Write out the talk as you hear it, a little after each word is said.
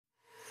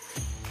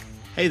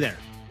Hey there.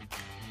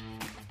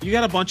 You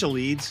got a bunch of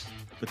leads,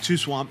 but too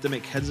swamped to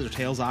make heads or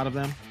tails out of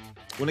them?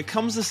 When it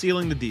comes to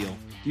sealing the deal,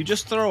 do you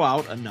just throw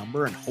out a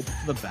number and hope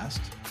for the best?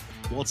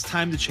 Well, it's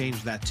time to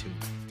change that tune.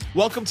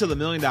 Welcome to the $1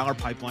 Million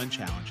Pipeline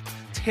Challenge,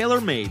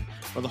 tailor-made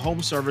for the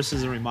home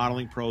services and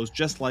remodeling pros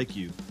just like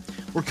you.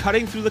 We're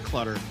cutting through the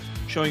clutter,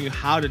 showing you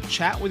how to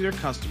chat with your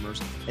customers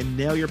and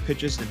nail your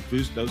pitches and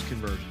boost those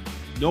conversions.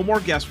 No more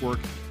guesswork,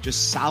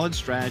 just solid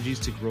strategies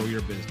to grow your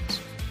business.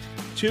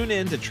 Tune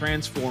in to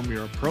transform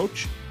your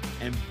approach,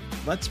 and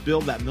let's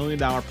build that $1 Million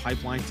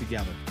pipeline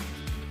together.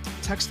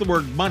 Text the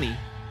word money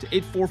to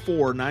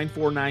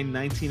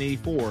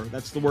 844-949-1984.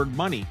 That's the word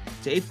money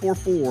to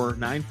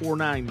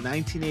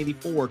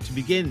 844-949-1984 to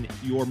begin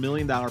your $1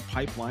 Million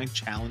Pipeline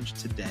Challenge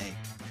today.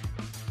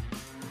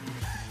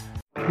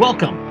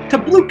 Welcome to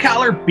Blue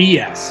Collar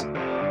BS,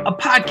 a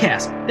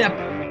podcast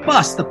that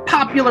busts the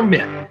popular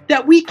myth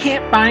that we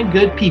can't find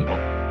good people,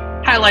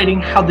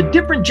 highlighting how the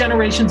different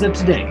generations of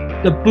today,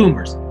 the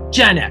boomers,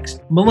 Gen X,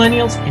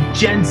 millennials, and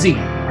Gen Z,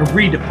 are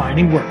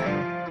redefining work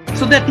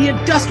so that the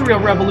industrial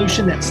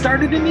revolution that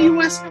started in the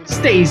U.S.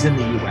 stays in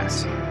the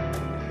U.S.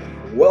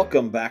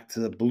 Welcome back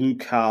to the Blue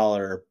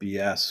Collar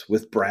BS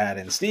with Brad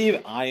and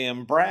Steve. I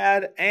am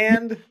Brad,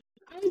 and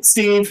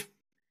Steve.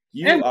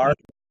 You are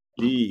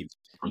Steve.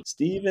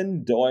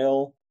 Stephen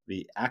Doyle,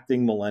 the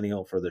acting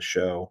millennial for the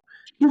show.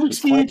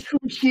 Steve.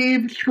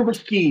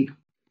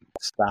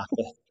 Stop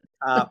it.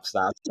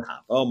 Stop.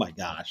 Oh my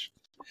gosh.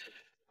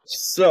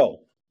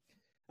 So,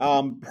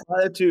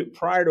 prior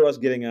to us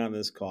getting on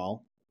this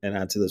call and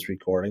onto this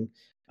recording,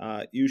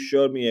 you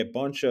showed me a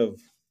bunch of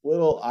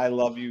little "I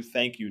love you,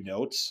 thank you"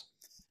 notes,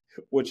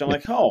 which I'm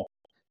like, oh,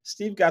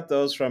 Steve got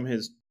those from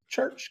his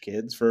church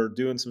kids for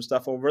doing some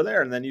stuff over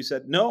there. And then you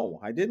said, no,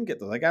 I didn't get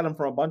those. I got them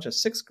from a bunch of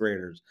sixth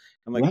graders.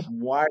 I'm like,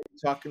 Why are you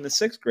talking to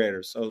sixth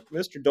graders? So,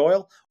 Mr.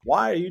 Doyle,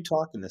 why are you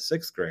talking to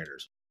sixth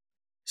graders?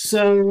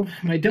 So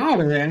my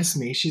daughter asked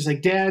me, she's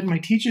like, Dad, my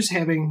teacher's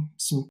having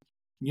some,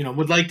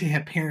 would like to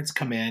have parents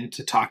come in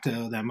to talk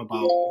to them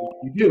about what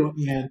you do.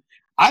 And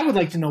I would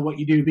like to know what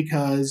you do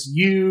because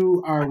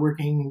you are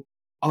working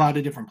a lot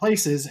of different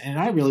places and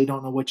I really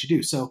don't know what you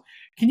do. So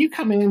can you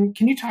come in?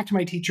 Can you talk to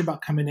my teacher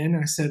about coming in?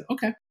 And I said,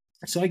 okay.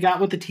 So I got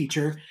with the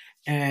teacher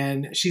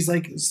and she's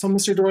like, so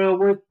Mr.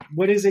 Doyle,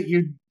 what is it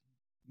your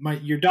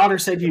daughter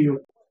said you...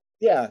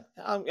 Yeah,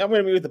 I'm going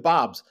to meet with the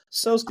Bobs.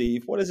 So,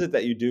 Steve, what is it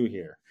that you do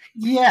here?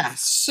 Yeah,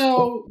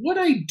 so what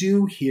I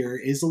do here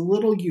is a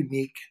little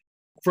unique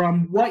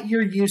from what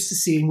you're used to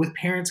seeing with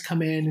parents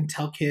come in and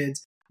tell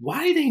kids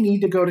why they need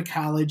to go to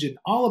college and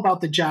all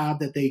about the job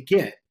that they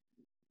get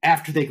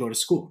after they go to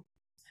school.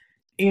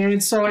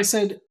 And so I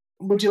said,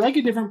 would you like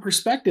a different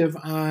perspective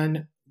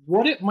on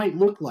what it might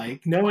look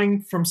like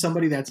knowing from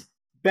somebody that's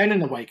been in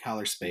the white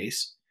collar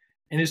space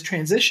and has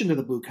transitioned to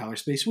the blue collar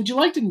space? Would you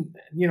like to,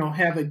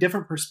 have a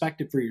different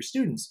perspective for your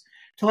students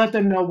to let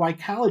them know why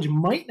college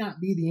might not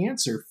be the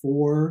answer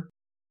for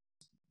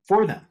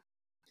them?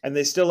 And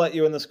they still let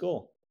you in the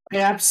school?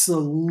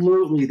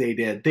 Absolutely, they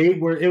did.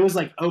 It was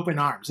like open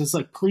arms. It's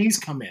like, please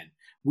come in.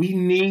 We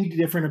need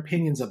different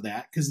opinions of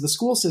that because the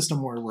school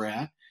system where we're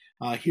at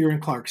here in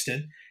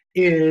Clarkston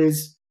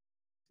is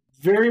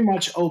very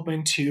much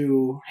open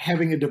to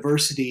having a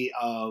diversity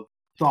of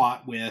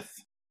thought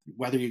with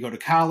whether you go to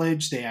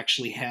college. They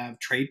actually have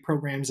trade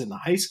programs in the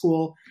high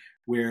school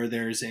where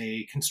there's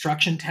a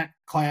construction tech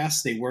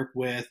class. They work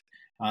with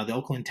the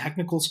Oakland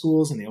Technical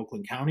Schools in the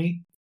Oakland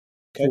County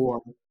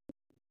for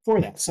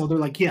that. So they're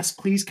like, yes,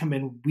 please come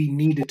in. We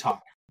need to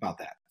talk about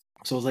that.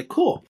 So I was like,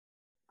 cool.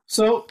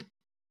 So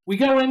we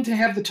go in to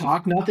have the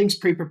talk. Nothing's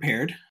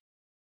pre-prepared.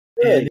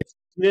 Really?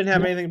 You didn't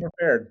have anything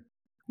prepared?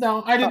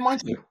 No, I didn't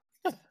want to.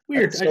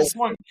 Weird. I just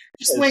want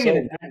swinging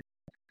it.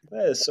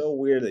 That is so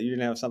weird that you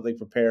didn't have something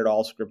prepared,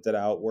 all scripted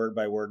out, word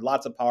by word.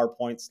 Lots of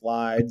PowerPoint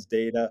slides,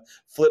 data,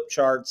 flip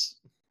charts.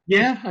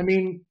 Yeah, I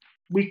mean,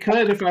 we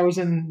could if I was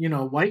in,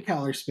 white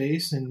collar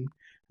space and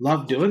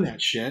loved doing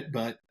that shit,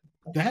 but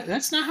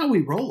that's not how we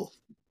roll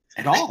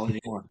at all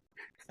anymore.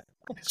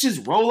 Let's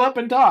just roll up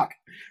and talk.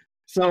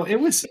 So it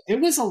was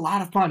a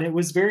lot of fun. It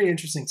was very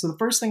interesting. So the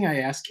first thing I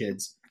asked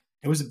kids,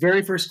 it was the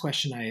very first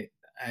question I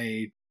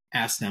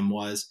asked them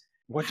was,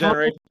 what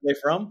generation are they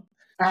from?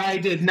 I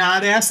did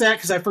not ask that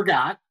because I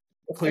forgot,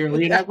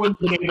 clearly, and I wouldn't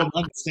be able to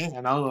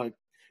understand. I was like,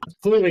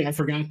 clearly I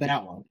forgot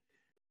that one.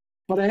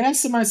 But I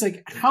asked them, I was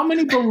like, how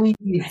many believe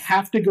you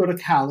have to go to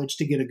college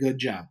to get a good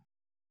job?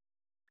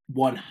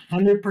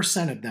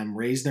 100% of them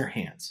raised their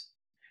hands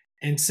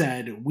and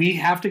said, we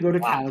have to go to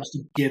college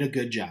to get a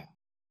good job.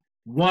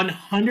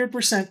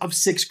 100% of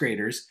sixth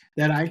graders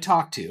that I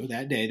talked to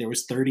that day, there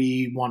was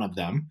 31 of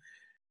them,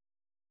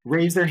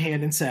 raised their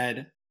hand and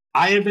said,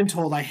 I have been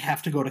told I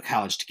have to go to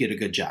college to get a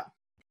good job.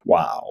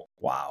 Wow.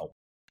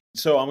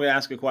 So I'm going to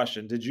ask a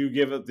question. Did you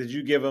give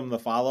them the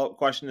follow-up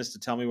question as to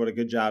tell me what a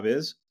good job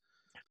is?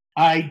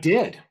 I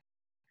did.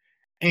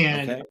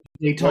 And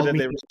they told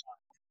me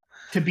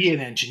to be an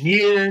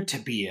engineer, to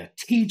be a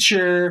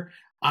teacher.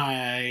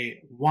 I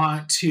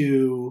want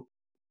to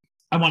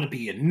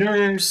be a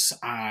nurse.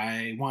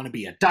 I want to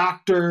be a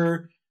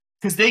doctor.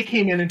 because they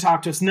came in and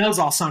talked to us, and those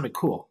all sounded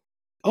cool.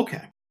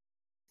 Okay,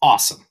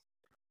 awesome.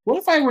 What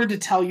if I were to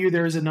tell you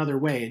there's another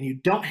way and you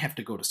don't have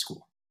to go to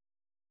school?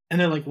 And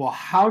they're like, well,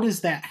 how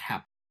does that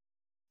happen?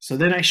 So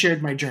then I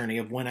shared my journey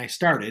of when I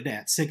started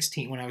at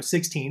 16, when I was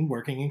 16,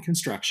 working in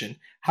construction,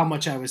 how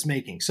much I was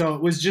making. So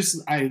it was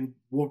just, I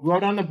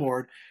wrote on the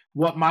board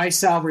what my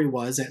salary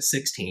was at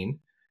 16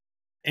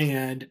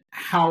 and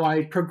how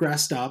I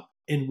progressed up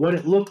and what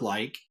it looked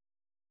like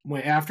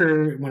when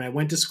I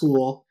went to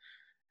school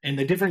and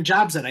the different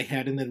jobs that I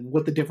had and then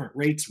what the different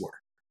rates were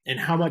and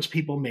how much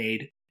people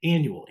made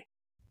annually.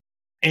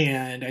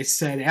 And I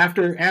said,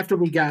 after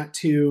we got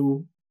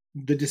to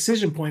the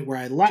decision point where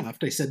I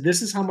left, I said,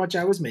 this is how much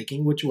I was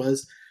making, which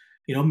was,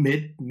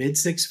 mid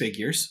six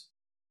figures,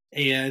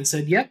 and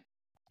said, yep,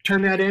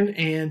 turned that in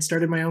and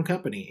started my own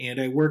company. And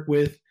I work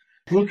with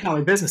blue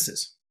collar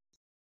businesses.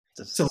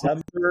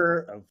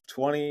 December of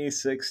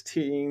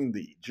 2016,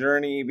 the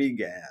journey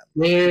began.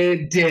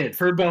 It did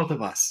for both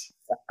of us.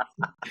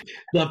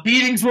 The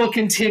beatings will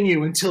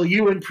continue until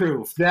you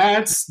improve.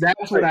 That's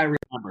what I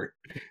remember.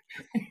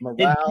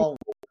 Morale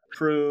will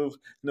improve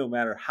no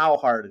matter how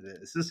hard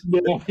it is.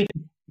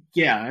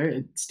 Yeah,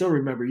 I still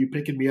remember you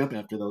picking me up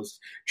after those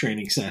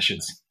training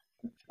sessions.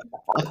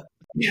 So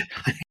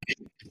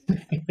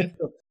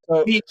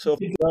for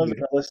those that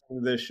are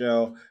listening to this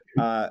show,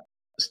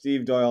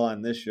 Steve Doyle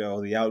on this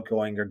show, the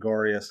outgoing,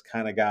 gregarious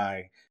kind of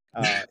guy,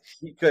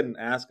 he couldn't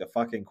ask a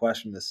fucking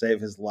question to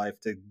save his life,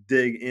 to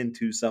dig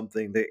into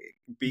something, to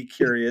be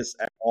curious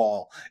at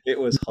all. It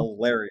was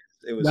hilarious.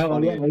 It was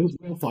funny. Yeah, it was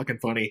real fucking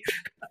funny.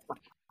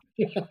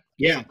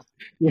 Yeah.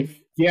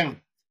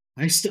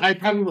 I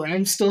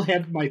still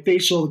have my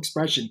facial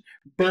expression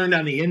burned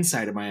on the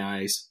inside of my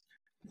eyes.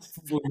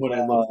 What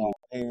I love.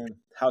 And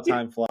how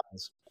time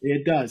flies.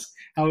 It does.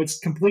 How it's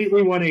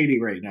completely 180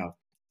 right now.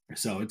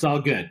 So it's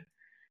all good.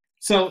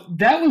 So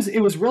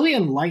it was really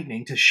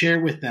enlightening to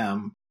share with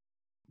them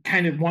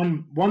kind of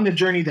one the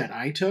journey that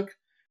I took,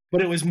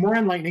 but it was more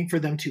enlightening for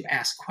them to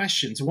ask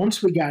questions.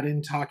 Once we got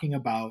in talking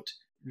about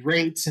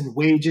rates and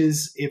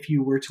wages if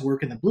you were to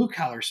work in the blue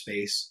collar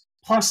space,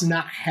 plus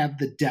not have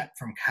the debt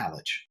from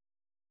college.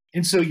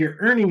 And so you're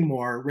earning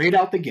more right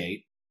out the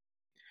gate.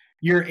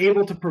 You're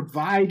able to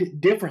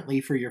provide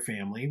differently for your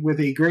family with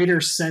a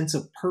greater sense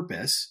of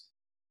purpose,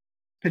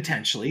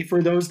 potentially,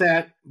 for those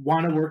that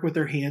want to work with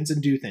their hands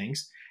and do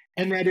things.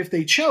 And that if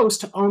they chose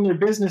to own their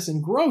business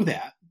and grow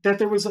that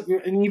there was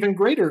an even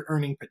greater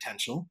earning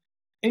potential.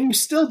 And you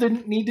still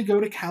didn't need to go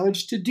to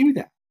college to do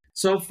that.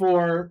 So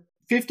for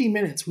 50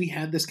 minutes, we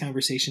had this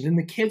conversation, and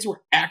the kids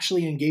were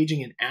actually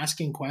engaging and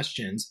asking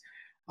questions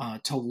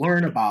to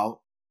learn about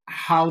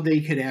how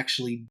they could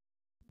actually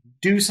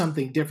do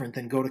something different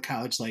than go to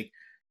college like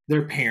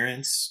their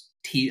parents,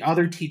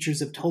 other teachers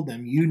have told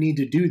them, you need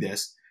to do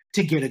this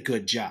to get a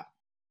good job.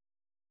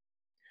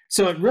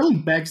 So it really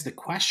begs the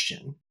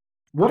question,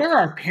 what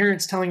are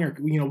parents telling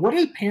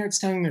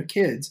their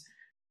kids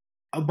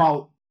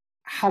about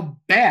how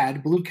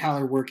bad blue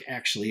collar work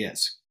actually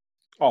is?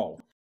 Oh,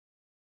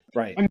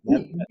 right.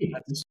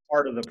 That's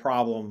part of the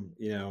problem,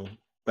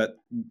 but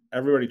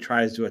everybody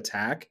tries to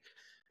attack.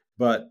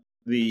 But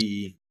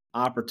the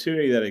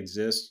opportunity that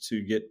exists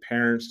to get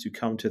parents to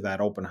come to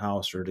that open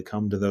house or to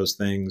come to those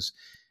things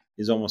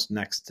is almost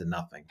next to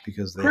nothing,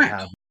 because they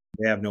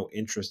have no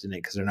interest in it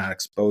because they're not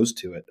exposed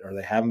to it, or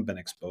they haven't been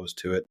exposed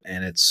to it,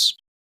 and it's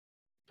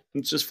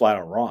just flat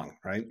out wrong,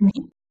 right?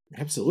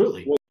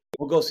 Absolutely.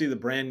 We'll go see the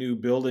brand new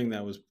building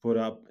that was put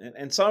up,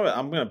 and some of it,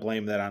 I'm going to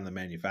blame that on the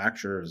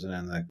manufacturers and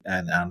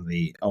on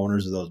the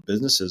owners of those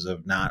businesses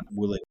of not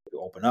willing to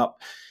open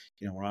up.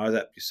 When I was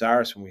at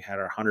Bucyrus, when we had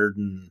our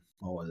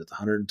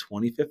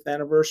 125th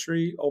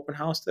anniversary open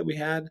house that we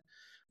had,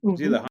 it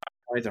was either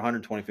the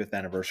 125th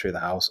anniversary of the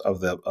house of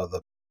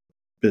the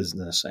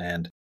business,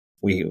 and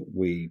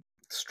we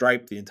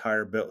striped the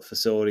entire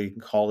facility,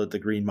 called it the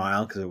Green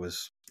Mile because it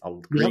was a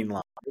green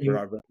line for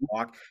our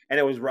walk, and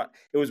it was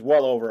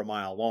well over a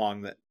mile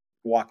long. That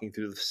walking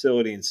through the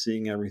facility and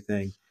seeing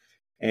everything,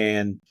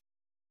 and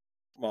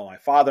my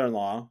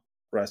father-in-law,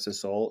 rest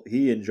his soul,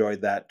 he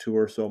enjoyed that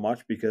tour so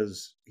much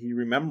because he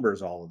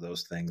remembers all of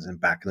those things and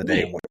back in the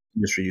day what the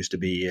industry used to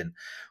be and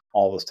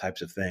all those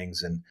types of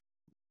things.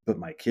 But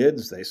my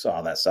kids, they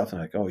saw that stuff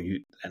and like,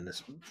 and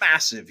this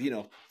massive,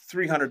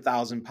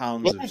 300,000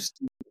 pounds of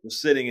steel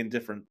sitting in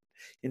different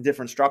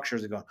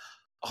structures and going,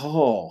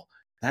 wow,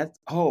 that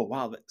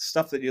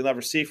stuff that you'll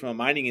never see from a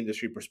mining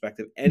industry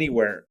perspective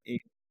anywhere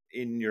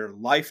in your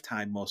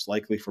lifetime, most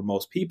likely for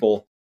most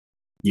people.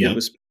 It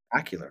was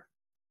spectacular.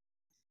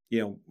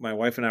 My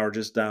wife and I were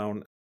just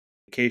down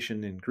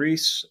vacation in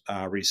Greece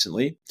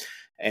recently,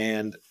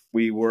 and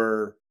we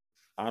were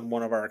on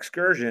one of our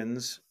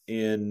excursions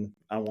on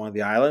one of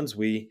the islands.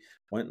 We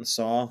went and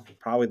saw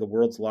probably the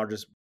world's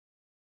largest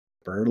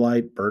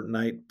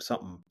Bergmite,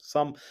 some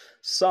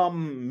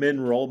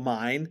mineral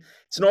mine.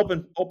 It's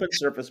an open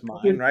surface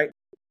mine, right?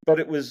 But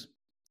it was,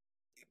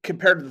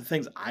 compared to the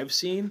things I've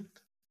seen,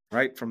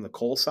 right, from the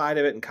coal side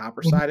of it and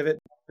copper side of it,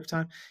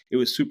 it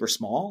was super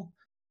small.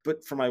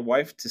 But for my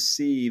wife to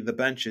see the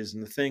benches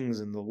and the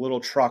things and the little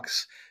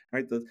trucks,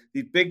 right?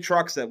 These big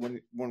trucks that when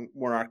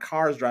our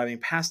car is driving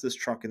past this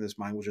truck in this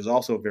mine, which is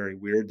also very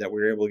weird that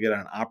we were able to get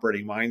on an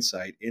operating mine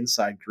site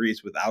inside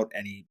Greece without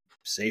any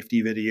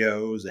safety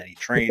videos, any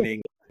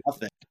training,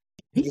 nothing.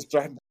 Just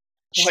drive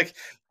like,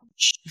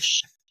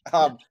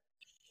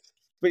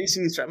 but you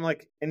see these, I'm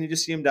like, and you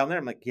just see them down there.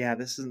 I'm like, yeah,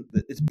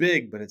 it's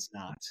big, but it's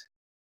not.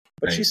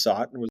 But Right. she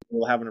saw it and was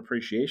able to have an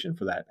appreciation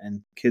for that.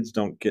 And kids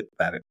don't get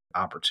that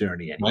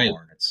opportunity anymore. Right.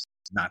 And it's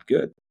not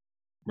good.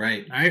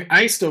 Right.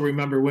 I still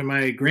remember when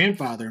my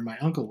grandfather and my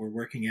uncle were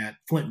working at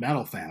Flint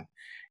Metal Fab,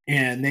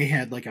 and they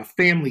had like a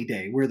family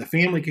day where the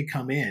family could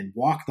come in,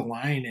 walk the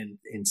line,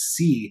 and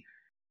see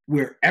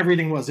where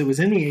everything was. It was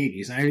in the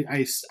 80s.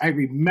 I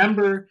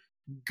remember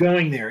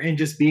going there and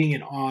just being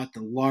in awe at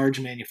the large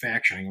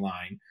manufacturing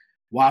line,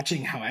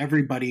 watching how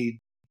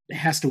everybody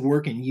has to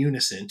work in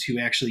unison to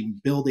actually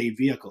build a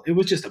vehicle. It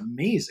was just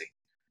amazing.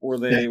 Were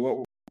they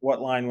what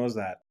line was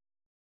that?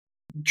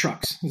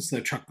 Trucks. It's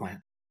the truck plant.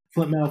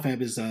 Flint Metal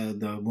Fab is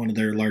the one of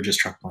their largest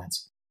truck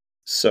plants.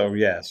 So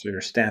you're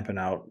stamping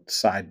out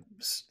side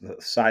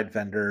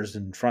fenders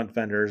and front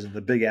fenders and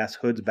the big ass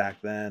hoods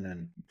back then,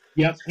 and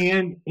yep,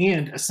 and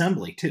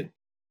assembly too.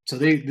 So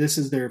this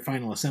is their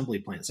final assembly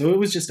plant. So it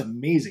was just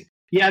amazing.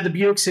 Yeah, the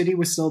Buick City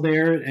was still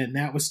there and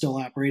that was still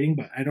operating,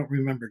 but I don't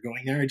remember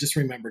going there. I just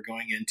remember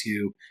going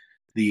into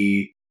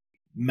the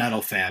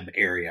metal fab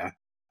area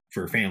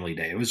for Family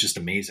Day. It was just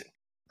amazing.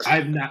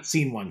 I've not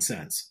seen one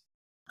since.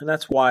 And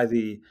that's why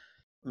the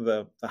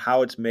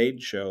how it's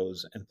made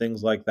shows and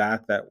things like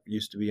that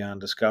used to be on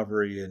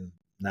Discovery and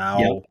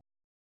now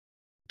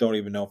don't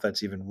even know if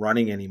that's even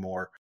running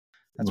anymore.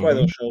 That's why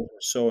those shows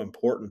are so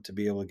important, to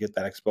be able to get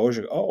that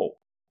exposure. Oh,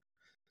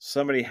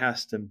 somebody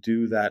has to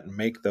do that and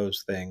make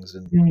those things.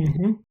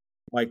 And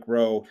Mike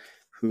Rowe,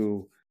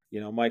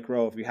 Mike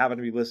Rowe, if you happen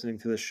to be listening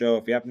to the show,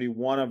 if you happen to be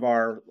one of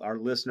our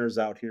listeners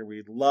out here,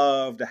 we'd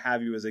love to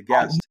have you as a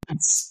guest.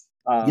 Yes.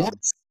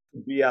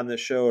 Be on this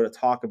show to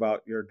talk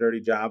about your Dirty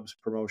Jobs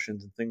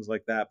promotions and things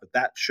like that. But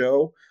that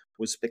show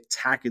was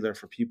spectacular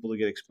for people to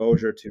get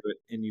exposure to it,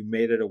 and you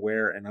made it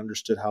aware and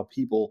understood how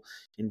people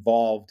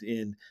involved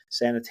in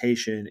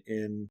sanitation,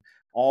 in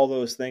all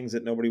those things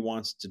that nobody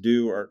wants to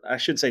do, or I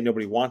should say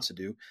nobody wants to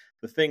do,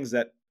 the things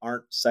that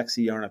aren't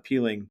sexy, aren't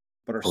appealing,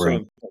 but are so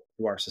important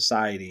to our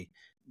society.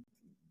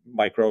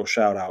 Mike Rowe,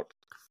 shout out,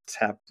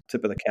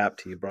 tip of the cap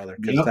to you, brother.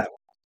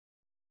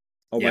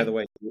 By the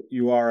way,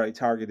 you are a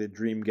targeted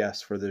dream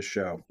guest for this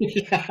show.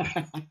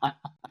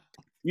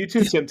 You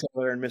too, Tim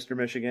Taylor and Mr.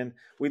 Michigan.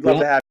 We'd love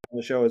to have you on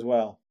the show as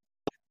well.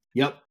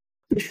 Yep.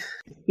 Put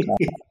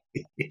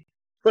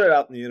it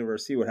out in the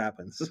universe, see what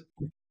happens.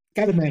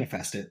 Got to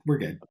manifest it. We're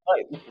good.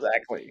 Right,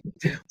 exactly.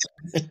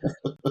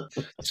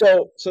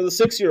 So the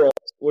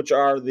 6-year-olds, which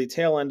are the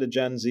tail end of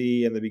Gen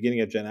Z and the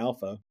beginning of Gen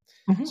Alpha.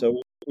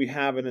 So we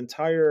have an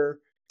entire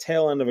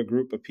tail end of a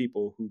group of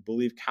people who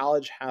believe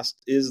college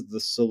is the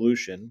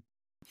solution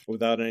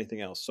without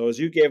anything else. So as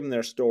you gave them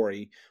their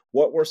story,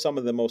 what were some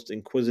of the most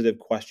inquisitive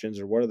questions,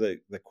 or what are the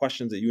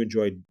questions that you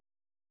enjoyed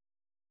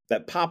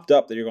that popped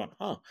up that you're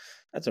going,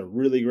 that's a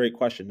really great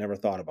question. Never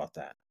thought about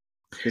that.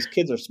 Because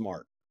kids are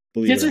smart.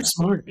 Kids are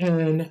smart.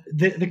 And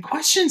the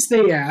questions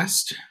they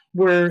asked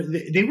were,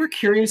 they were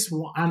curious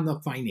on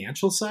the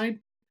financial side.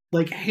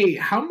 Like, hey,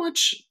 how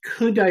much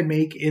could I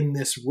make in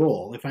this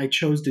role if I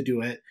chose to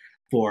do it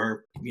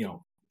for,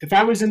 if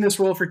I was in this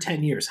role for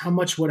 10 years, how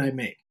much would I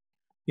make?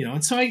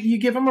 And so you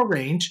give them a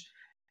range.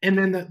 And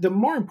then the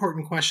more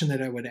important question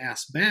that I would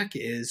ask back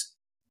is,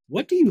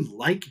 what do you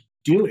like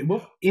doing?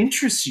 What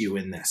interests you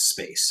in this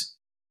space?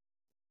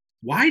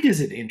 Why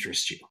does it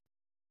interest you?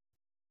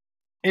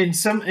 And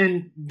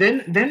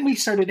then we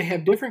started to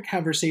have different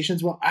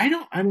conversations. Well,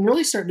 I'm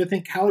really starting to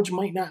think college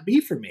might not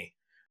be for me.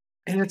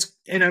 And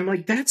I'm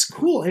like, that's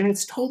cool. And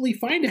it's totally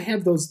fine to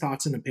have those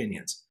thoughts and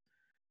opinions.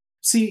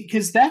 See,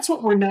 because that's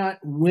what we're not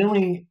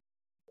willing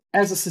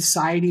as a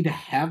society to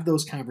have,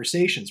 those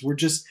conversations. We're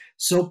just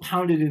so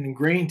pounded and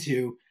ingrained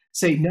to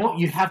say, no,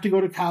 you have to go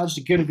to college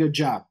to get a good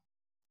job.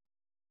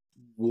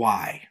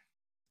 Why?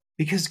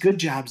 Because good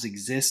jobs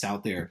exist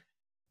out there.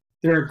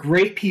 There are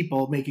great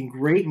people making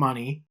great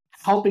money,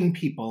 helping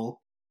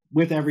people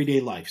with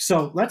everyday life.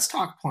 So let's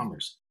talk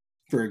plumbers,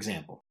 for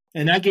example.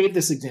 And I gave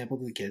this example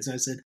to the kids. I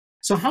said,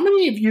 so how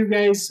many of you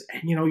guys,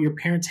 your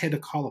parents had to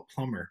call a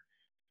plumber,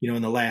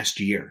 in the last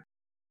year?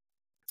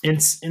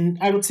 And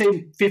I would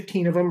say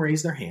 15 of them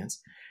raised their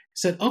hands.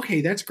 Said, okay,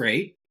 that's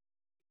great.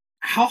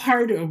 How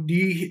hard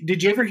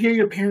did you ever hear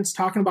your parents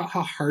talking about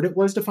how hard it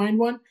was to find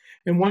one?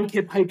 And one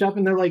kid piped up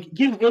and they're like,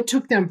 it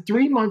took them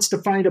 3 months to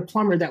find a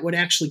plumber that would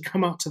actually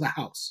come out to the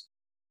house.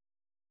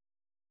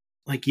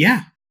 Like,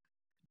 yeah.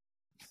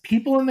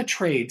 People in the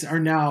trades are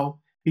now,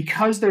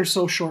 because they're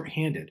so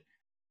short-handed,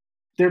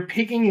 they're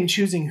picking and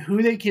choosing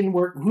who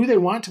they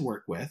want to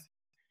work with,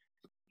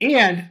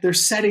 and they're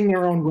setting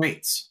their own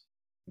rates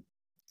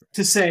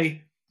to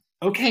say,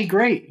 okay,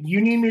 great. You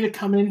need me to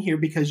come in here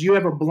because you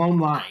have a blown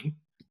line,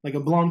 like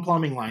a blown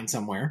plumbing line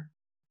somewhere,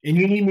 and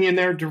you need me in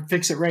there to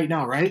fix it right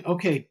now, right?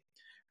 Okay,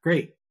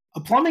 great. A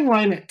plumbing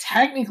line that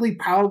technically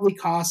probably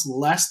costs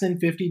less than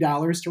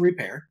 $50 to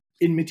repair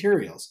in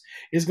materials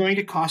is going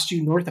to cost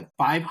you north of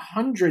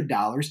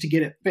 $500 to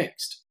get it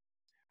fixed.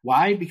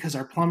 Why? Because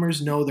our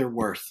plumbers know their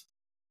worth.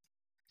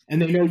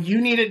 And they know you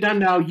need it done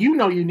now. You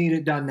know you need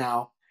it done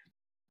now.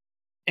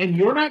 And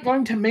you're not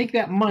going to make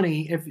that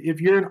money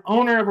if you're an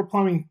owner of a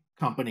plumbing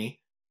company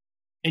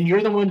and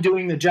you're the one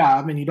doing the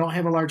job and you don't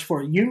have a large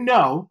floor. You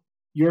know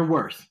your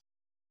worth.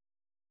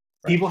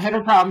 Right. People have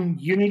a problem.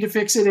 You need to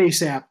fix it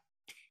ASAP.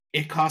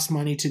 It costs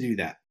money to do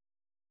that.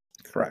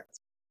 Correct.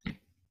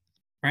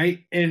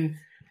 Right? And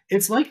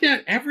it's like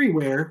that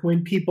everywhere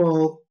when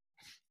people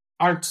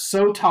are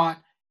so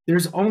taught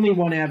there's only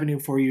one avenue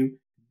for you.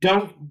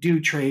 Don't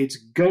do trades,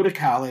 go to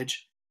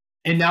college.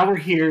 And now we're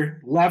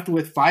here left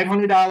with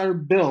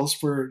 $500 bills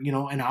for,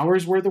 an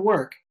hour's worth of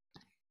work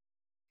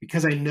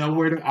because I know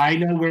where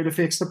to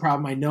fix the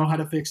problem. I know how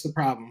to fix the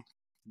problem.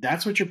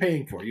 That's what you're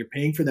paying for. You're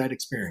paying for that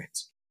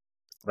experience.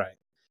 Right.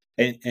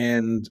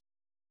 And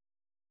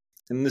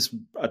this is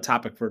a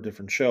topic for a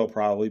different show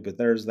probably, but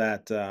there's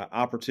that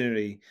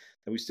opportunity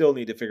that we still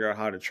need to figure out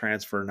how to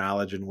transfer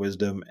knowledge and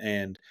wisdom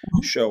and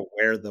show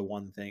where the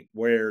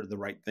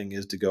right thing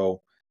is to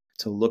go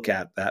to look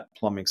at that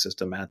plumbing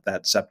system, at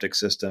that septic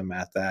system,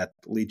 at that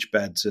leach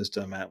bed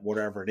system, at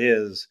whatever it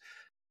is,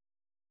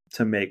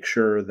 to make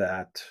sure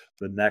that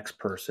the next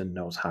person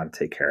knows how to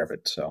take care of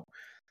it. So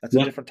that's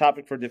a different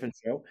topic for a different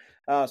show.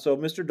 So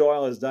Mr.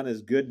 Doyle has done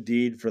his good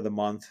deed for the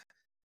month,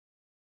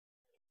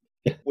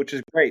 which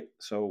is great.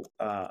 So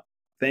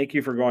thank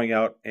you for going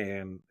out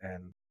and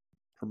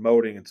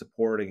promoting and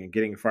supporting and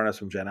getting in front of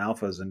some Gen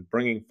Alphas and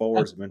bringing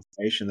forward some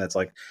information that's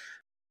like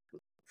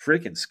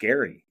freaking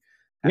scary.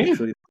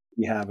 Actually,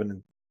 we have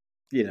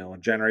a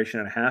generation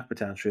and a half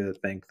potentially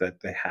that think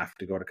that they have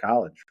to go to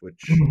college,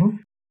 which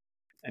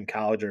and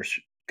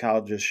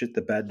colleges shit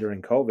the bed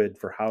during COVID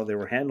for how they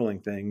were handling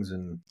things,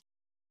 and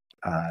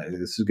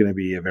this is going to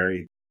be a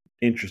very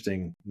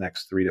interesting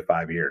next 3 to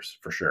 5 years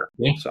for sure.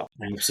 Yeah, so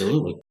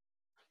absolutely.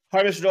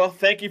 Hi, Mr. Doyle.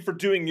 Thank you for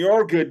doing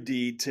your good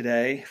deed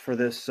today for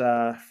this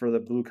for the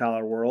blue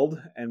collar world,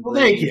 and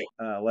thank you.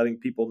 Letting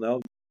people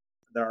know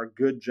there are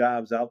good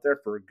jobs out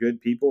there for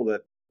good people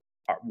that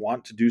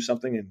want to do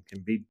something and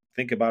can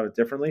think about it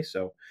differently.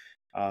 So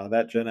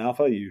that Gen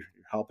Alpha, you're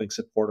helping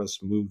support us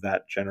move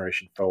that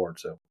generation forward.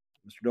 So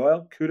Mr.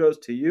 Doyle, kudos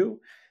to you.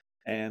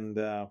 And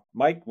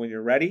Mike, when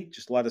you're ready,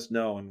 just let us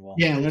know and we'll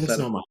let us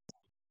know, Mike.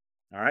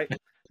 All right.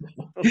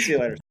 We'll see you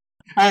later.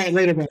 All right,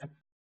 later, man.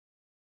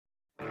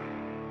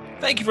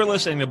 Thank you for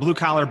listening to Blue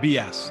Collar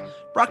BS,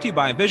 brought to you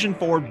by Vision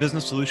Forward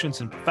Business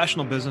Solutions and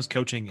Professional Business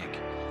Coaching,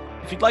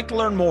 Inc. If you'd like to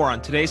learn more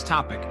on today's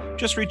topic,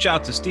 just reach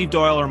out to Steve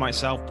Doyle or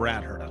myself,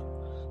 Brad Herta.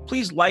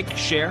 Please like,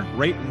 share,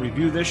 rate, and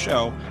review this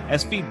show,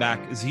 as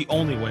feedback is the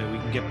only way we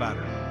can get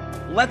better.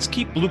 Let's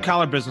keep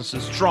blue-collar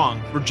businesses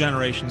strong for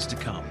generations to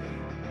come.